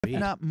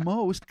And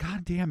most,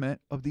 god damn it,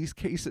 of these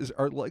cases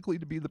are likely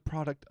to be the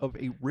product of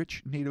a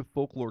rich native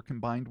folklore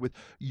combined with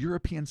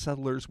European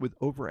settlers with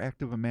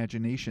overactive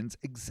imaginations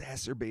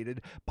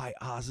exacerbated by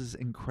Oz's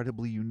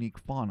incredibly unique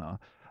fauna.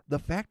 The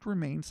fact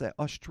remains that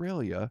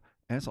Australia,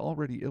 as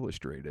already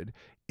illustrated,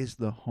 is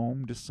the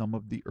home to some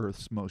of the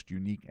Earth's most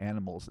unique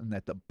animals, and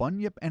that the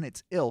bunyip and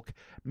its ilk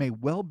may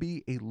well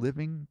be a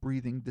living,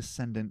 breathing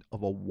descendant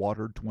of a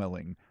water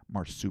dwelling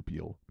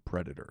marsupial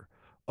predator,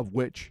 of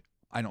which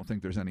I don't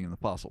think there's any in the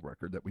fossil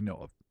record that we know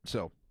of.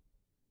 So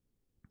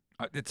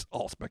it's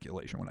all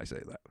speculation when I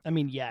say that. I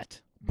mean,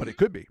 yet. But it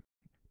could be.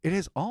 It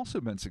has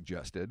also been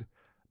suggested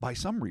by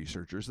some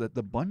researchers that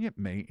the bunyip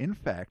may, in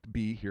fact,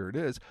 be, here it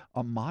is,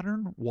 a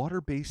modern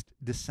water-based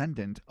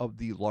descendant of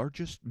the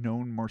largest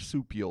known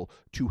marsupial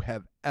to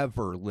have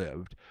ever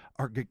lived.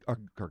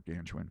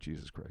 Gargantuan,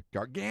 Jesus Christ.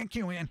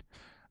 Gargantuan!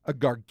 A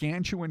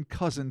gargantuan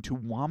cousin to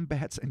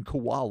wombats and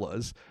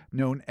koalas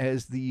known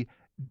as the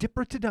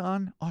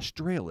diprotodon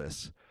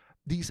australis.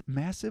 These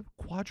massive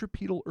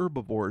quadrupedal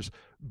herbivores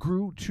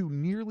grew to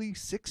nearly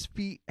 6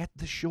 feet at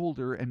the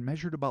shoulder and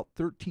measured about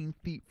 13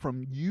 feet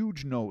from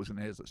huge nose, and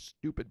it has a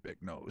stupid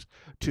big nose,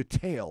 to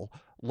tail,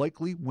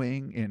 likely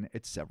weighing in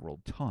at several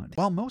tons.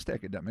 While most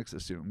academics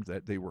assumed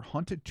that they were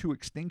hunted to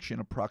extinction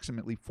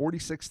approximately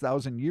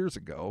 46,000 years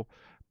ago,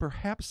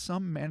 perhaps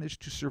some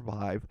managed to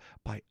survive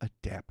by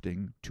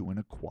adapting to an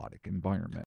aquatic environment.